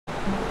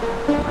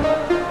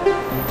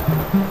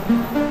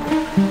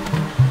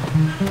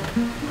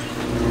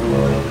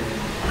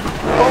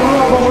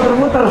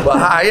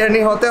Bahaya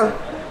nih hotel.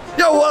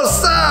 Yo,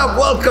 what's up?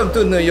 Welcome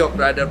to New York,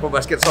 brother.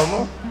 Pebasket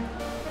Sombong.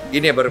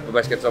 Gini ya baru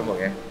Pebasket Sombong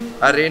ya.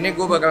 Hari ini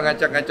gue bakal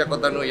ngacak-ngacak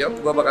kota New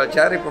York. Gue bakal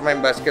cari pemain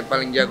basket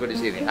paling jago di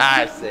sini.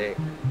 Asik.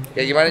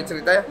 Kayak gimana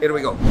ceritanya? Here we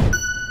go.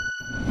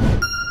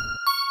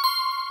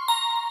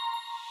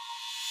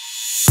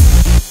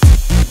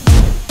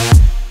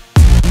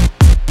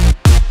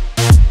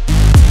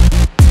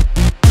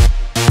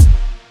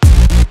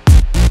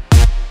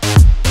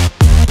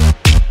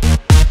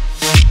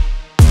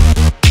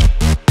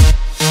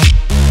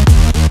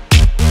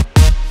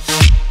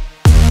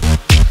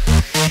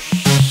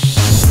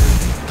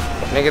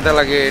 Ini kita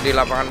lagi di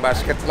lapangan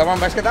basket. Lapangan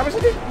basket apa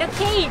sih? The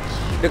Cage.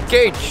 The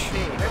Cage.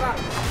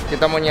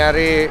 Kita mau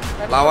nyari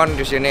lawan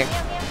di sini.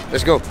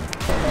 Let's go.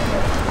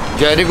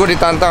 Jadi gue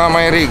ditantang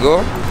sama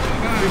ERIGO.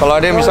 Kalau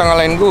ada yang bisa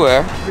ngalahin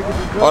gue,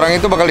 orang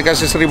itu bakal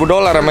dikasih $1.000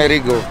 sama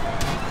ERIGO.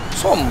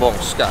 Sombong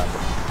sekali.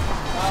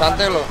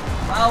 Santai lo.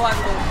 Lawan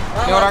tuh.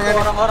 Ini orangnya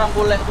nih. Orang-orang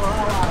bule tuh.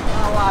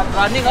 Lawan.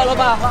 Berani nggak lo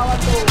bang? Lawan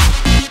tuh.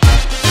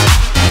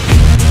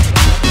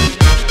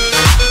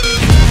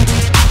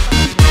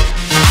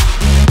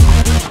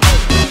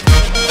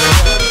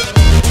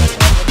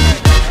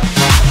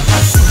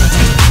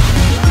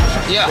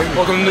 Yeah.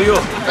 Welcome to New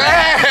York.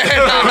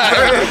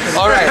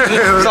 All right.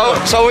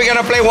 So we're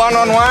gonna play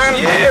one-on-one.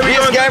 Yeah,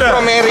 this guy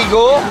from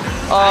ERIGO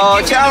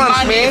challenge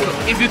me.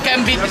 If you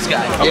can beat this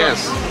guy.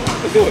 Yes.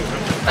 Let's do it.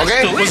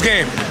 Okay. What's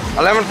game?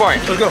 11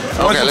 points. Let's go.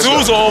 Okay, let's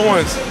twos go. or all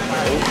ones?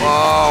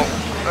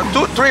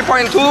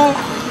 3.2.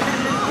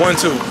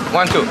 1-2. 1-2.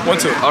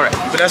 1-2. All right.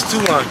 But that's 2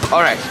 line.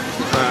 All right.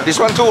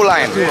 This one 2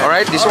 line. All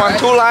right. This one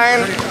 2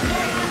 line.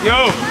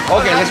 Yo.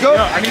 Okay, let's go.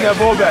 Yo, I need that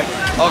ball back.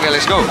 Okay,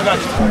 let's go. I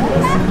got you.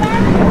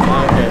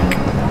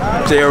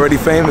 They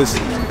already famous.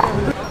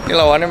 Ini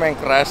lawannya main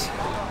keras.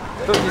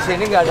 Tuh di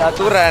sini nggak ada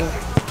aturan.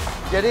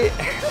 Jadi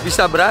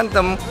bisa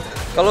berantem.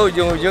 Kalau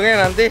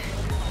ujung-ujungnya nanti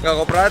nggak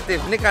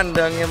kooperatif. Ini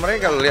kandangnya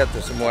mereka, lo lihat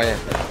tuh semuanya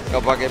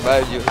nggak pakai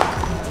baju.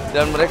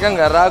 Dan mereka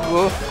nggak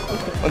ragu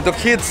untuk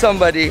hit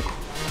somebody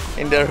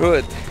in their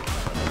hood.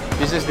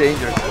 This is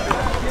dangerous.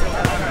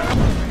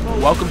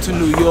 Welcome to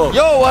New York.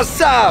 Yo, what's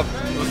up?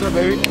 What's up,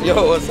 baby? Yo,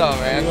 what's up,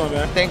 man? How you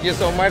doing, man? Thank you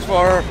so much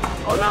for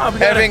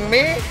having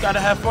me. Gotta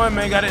have fun,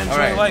 man. Gotta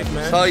enjoy life,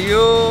 man. So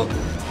you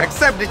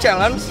accept the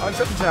challenge. I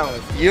accept the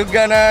challenge. You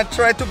gonna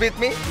try to beat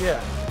me?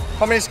 Yeah.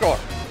 How many score?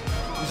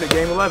 You said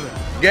game 11.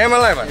 Game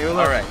 11. Game 11.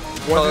 All right.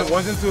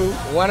 Ones and 2.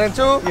 1 and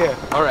 2? Yeah.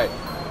 All right.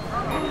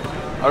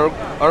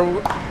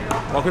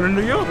 Welcome to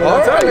New York.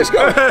 All right, let's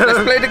go. Let's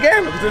play the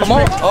game. Come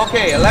on.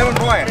 Okay, 11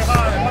 points.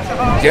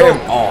 Game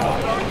on.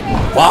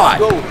 Bye.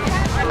 Go.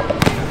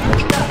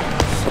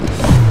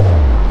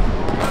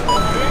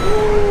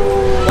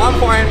 1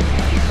 point.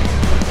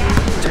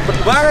 Cepet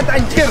banget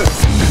anjir.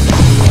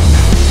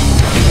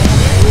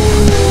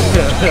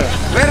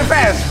 Very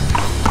fast.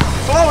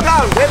 Slow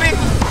down, baby.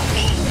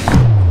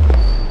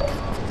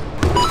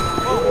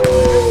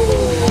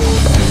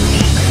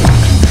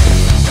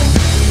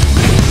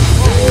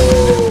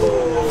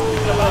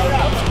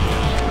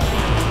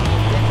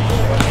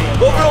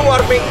 Gue belum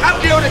warming up,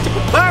 dia udah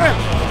cepet banget.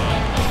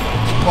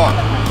 Wah.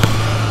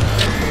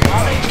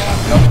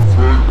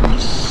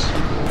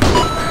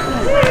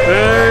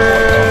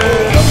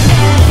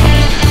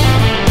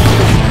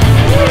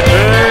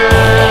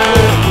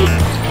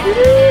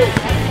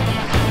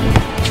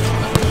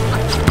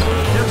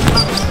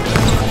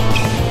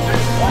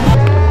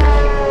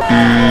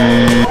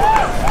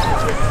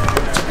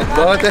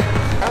 Banget ya.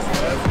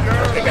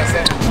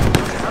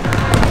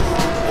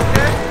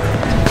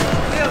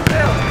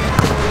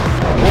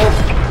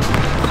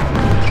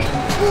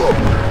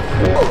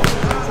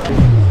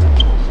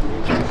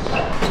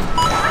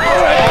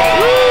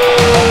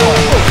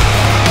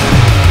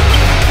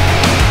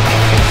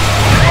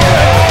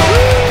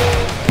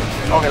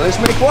 Okay,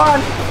 let's make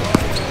one.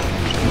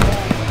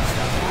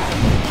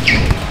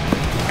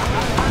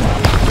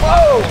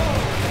 Whoa!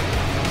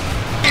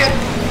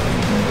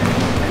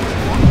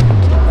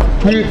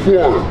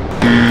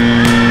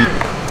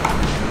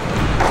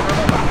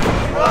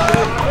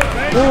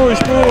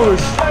 Push,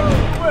 push.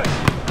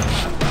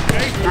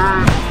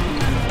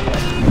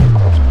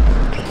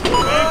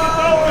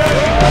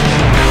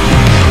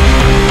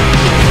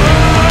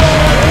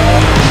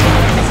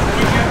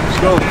 Let's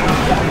go.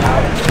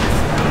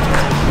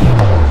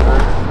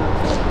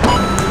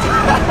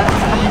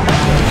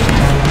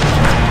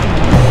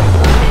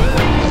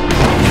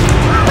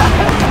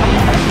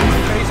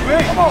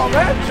 Come on,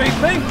 man. Chase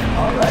me.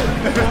 All right.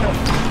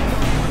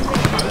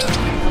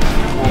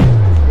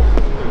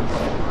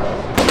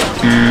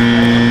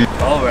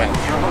 All right.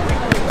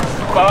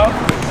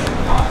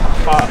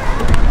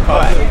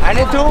 5. I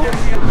need to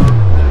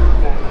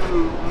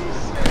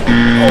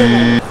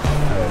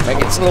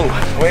make it slow.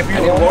 Wait for you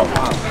to walk.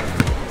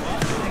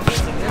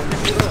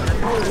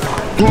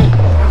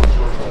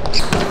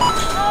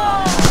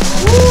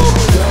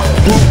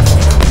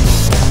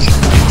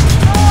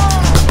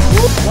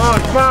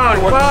 come on,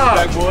 come on.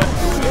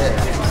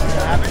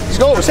 Let's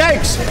go,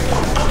 6.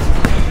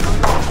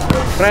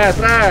 Tres.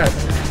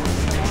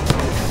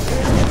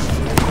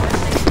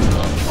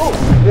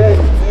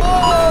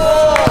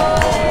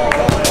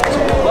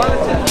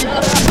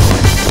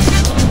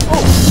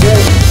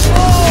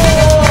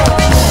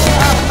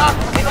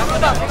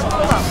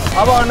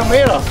 How about in the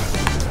middle?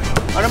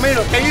 On the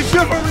middle. Can you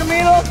shoot from the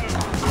middle?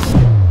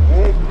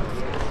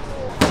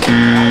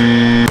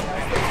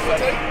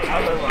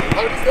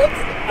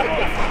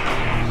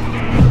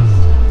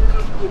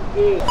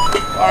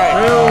 All right.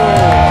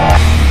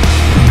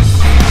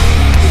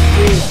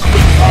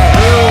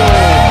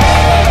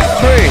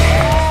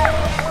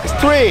 It's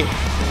 3. 3-7.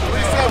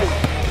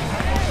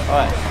 All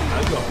right.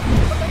 Let's go.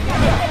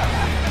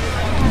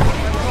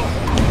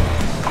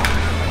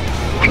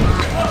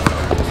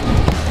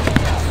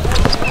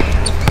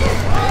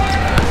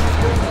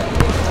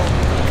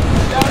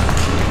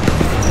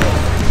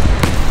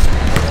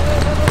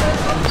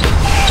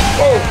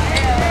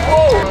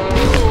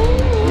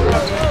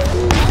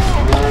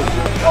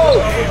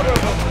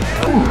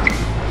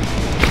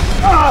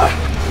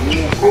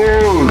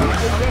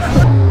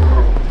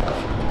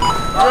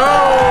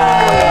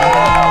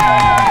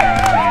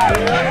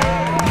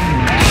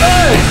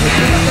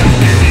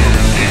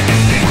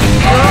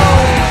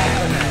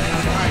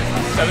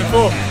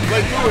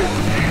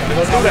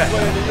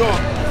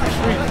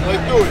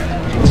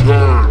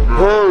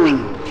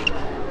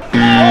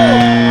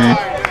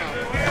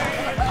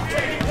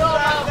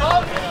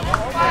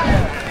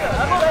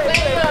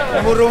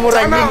 Umur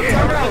anjing.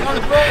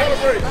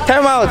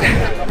 Time out.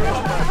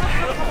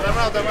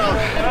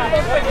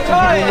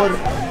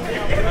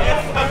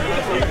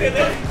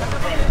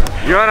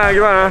 Gimana?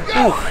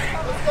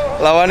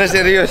 Lawannya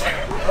serius.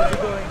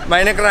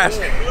 Mainnya keras.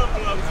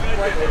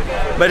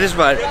 But it's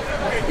fun.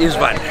 It's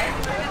fun.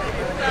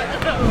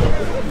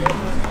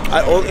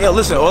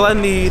 Listen, all I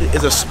need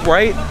is a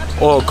Sprite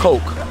or a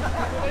Coke.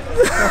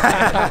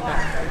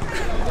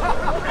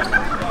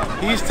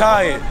 He's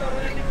tired.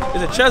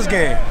 It's a chess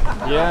game.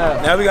 Yeah.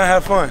 Now we gonna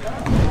have fun.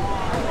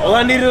 All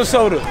I need is a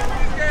soda.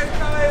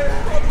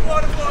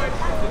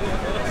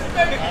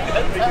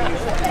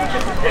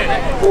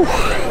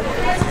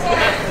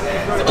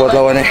 Buat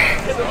lawannya.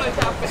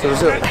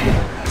 Seru-seru.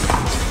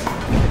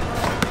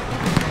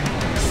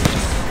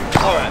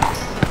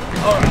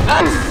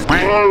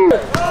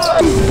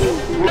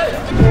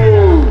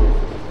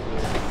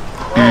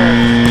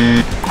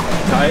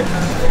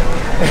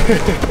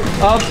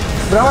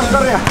 Berapa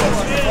skornya?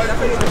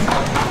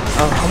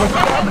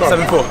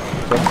 7-4.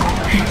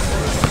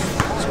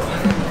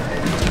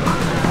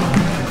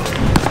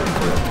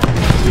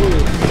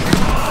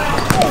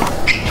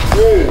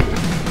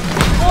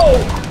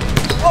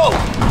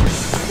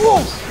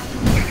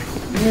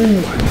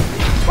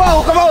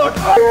 Oh, come on!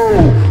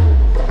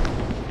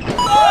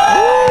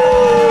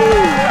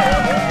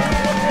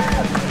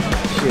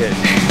 Shit.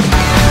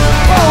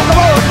 Oh, come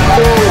on!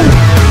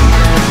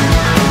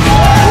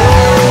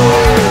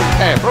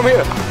 Hey, from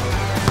here.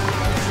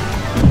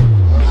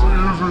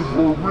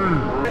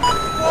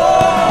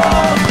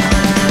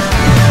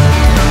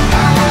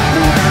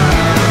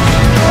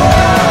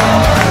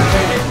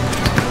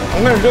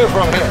 I'm gonna do it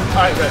from here. All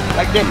right, good.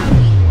 Like this.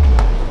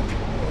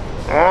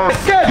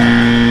 Shit!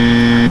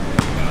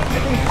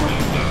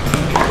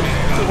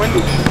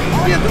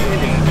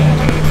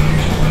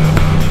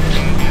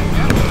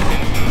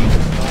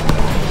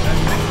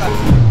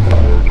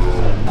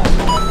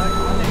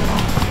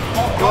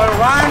 You wanna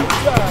run?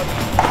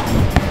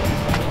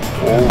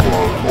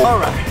 All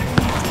right.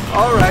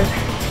 All right.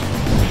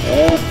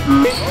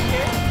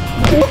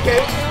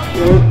 Okay.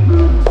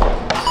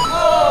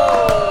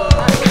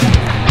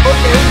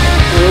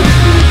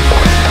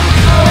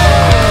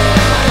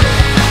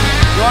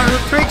 You want to do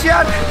tricks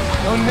yet?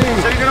 No need.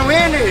 So you're gonna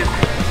win it.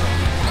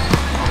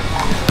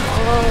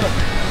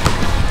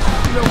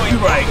 You know what? You're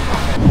right.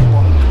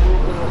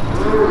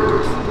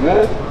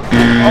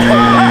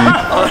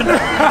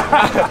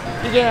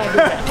 You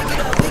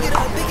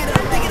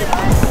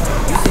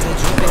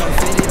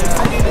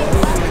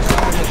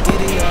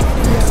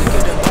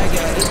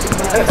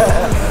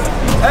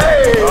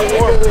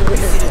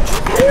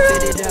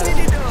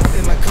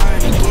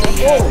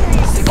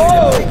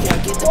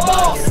can't do that.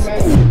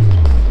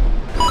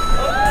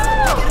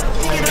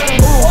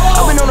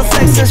 I've been on the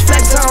flex since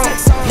flex on.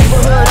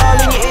 Neighborhood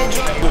all in your ear.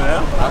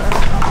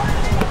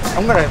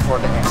 I'm gonna hit for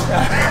the hand.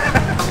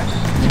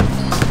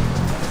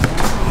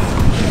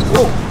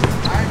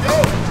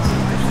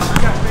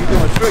 You're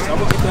doing tricks. I'm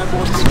gonna get that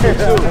ball to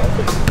too.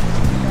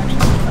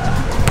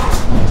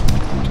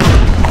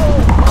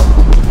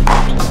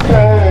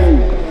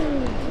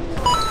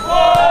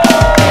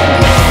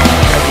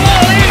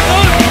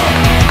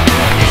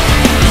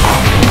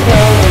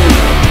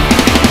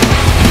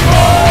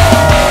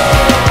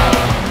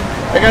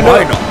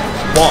 Bueno,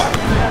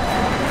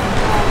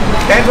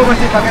 tengo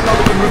masih pakai tau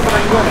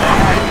keberusahaan gue.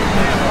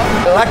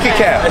 Lucky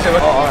cap.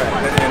 Oh, alright.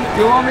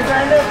 You want me to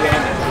end it?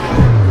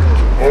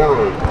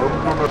 Alright.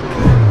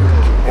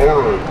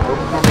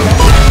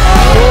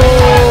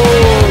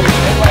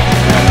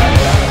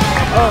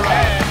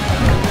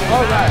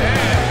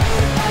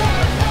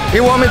 He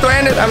want me to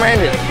end it, I'm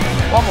end it.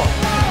 One more.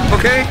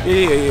 Okay?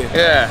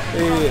 Yeah.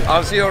 Yeah.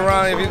 I'll see you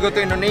around if you go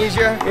to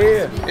Indonesia.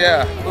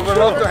 Yeah. We would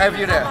love to have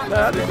you there.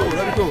 That'd be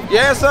cool.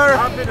 Yes, sir.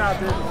 I've been out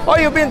there. Oh,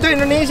 you've been to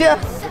Indonesia?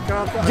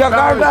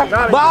 Jakarta,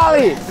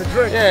 Bali.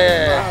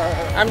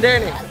 Yeah. I'm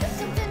Danny.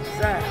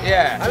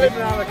 Yeah. I live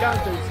in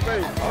Alicante,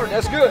 Spain. Oh,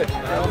 that's good.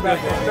 I'm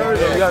back on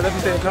Thursday. Yeah, let me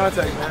stay in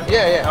contact, man.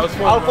 Yeah. That was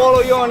fun, I'll man. follow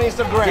you on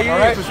Instagram. Yeah,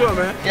 all right? for sure,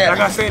 man. Yeah. Like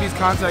I say, these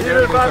contacts.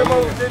 You invite him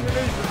over to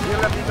Indonesia. You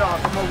let me know.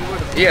 I'll come over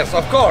with him. Yes,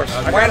 of course.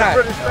 Why got a not?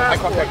 British I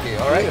passport. contact you.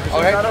 All right. Yeah,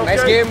 All right. is that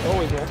Nice okay? game.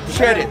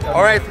 Share it.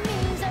 All right.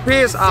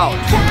 Peace out.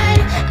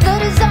 The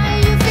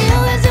desire you feel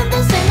isn't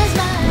the same as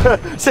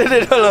mine. Sini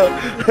dulu.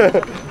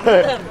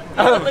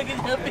 Lagi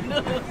nyiapin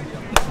dulu.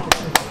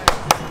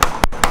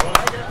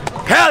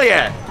 Hell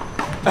yeah.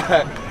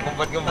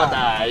 Ngumpet-ngumpet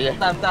aja.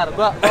 Ntar,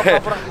 gua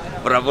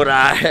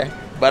Pura-pura aja.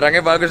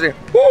 Barangnya bagus nih.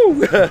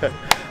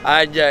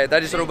 Anjay,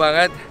 tadi seru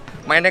banget.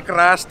 Mainnya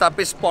keras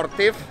tapi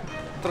sportif.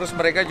 Terus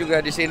mereka juga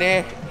di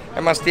sini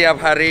emang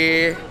setiap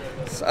hari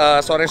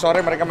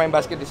sore-sore mereka main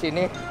basket di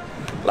sini.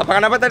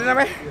 Lapangan apa tadi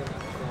namanya?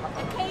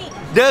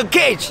 The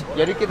Cage.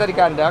 Jadi kita di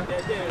kandang.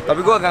 Tapi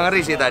gua agak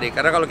ngeri sih tadi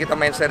karena kalau kita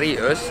main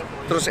serius,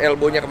 terus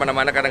elbownya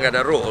kemana-mana karena nggak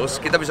ada rules,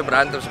 kita bisa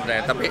berantem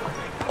sebenarnya. Tapi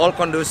all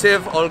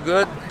conducive, all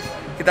good.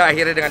 Kita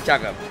akhiri dengan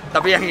cakep.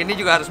 Tapi yang ini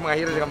juga harus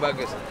mengakhiri dengan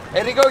bagus.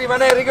 ERIGO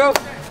gimana ERIGO?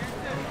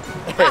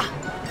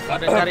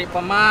 ada cari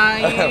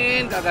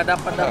pemain, kagak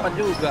dapat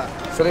juga.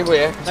 1000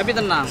 ya? Tapi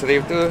tenang.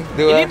 1000,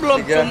 2, Ini belum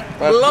 3,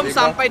 4, belum 5,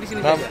 sampai di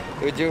sini 6, saja.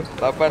 7,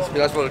 8,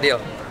 9, 10 deal.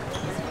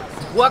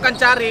 Gua akan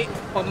cari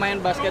pemain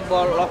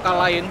basketball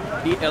lokal lain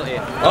di LA.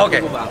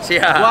 Oke, Tunggu, Bang.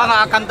 siap. Gua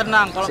nggak akan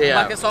tenang kalau Siap.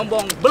 Pebasket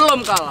Sombong belum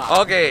kalah.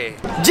 Oke.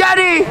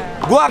 Jadi,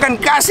 gua akan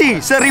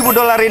kasih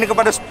 $1000 ini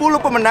kepada 10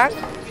 pemenang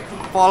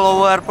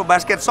follower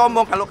Pebasket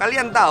Sombong. Kalau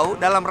kalian tahu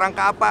dalam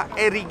rangka apa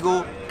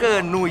ERIGO ke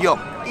New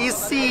York,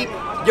 isi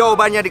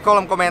jawabannya di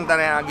kolom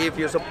komentarnya. Give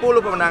you 10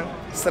 pemenang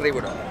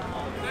 $1000.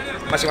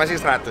 Masing-masing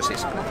 100 sih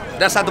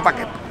sebenarnya. Dan satu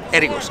paket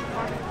ERIGO.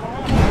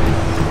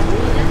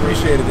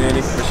 Appreciate it,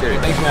 Danny. Appreciate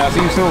it. Thanks, man. I'll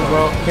see you soon,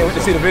 bro. Can't wait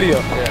to see the video.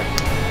 Yeah.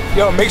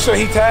 Yo, make sure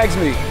he tags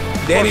me.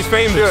 Danny's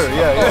famous. Sure,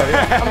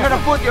 yeah. I'm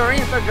gonna put your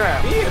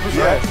Instagram. Yeah, for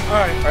sure.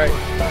 All right. Alright.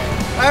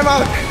 I'm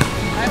out.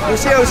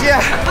 Usia.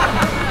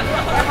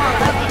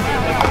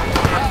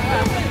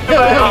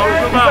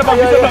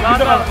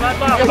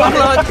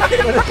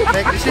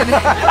 Naik di sini.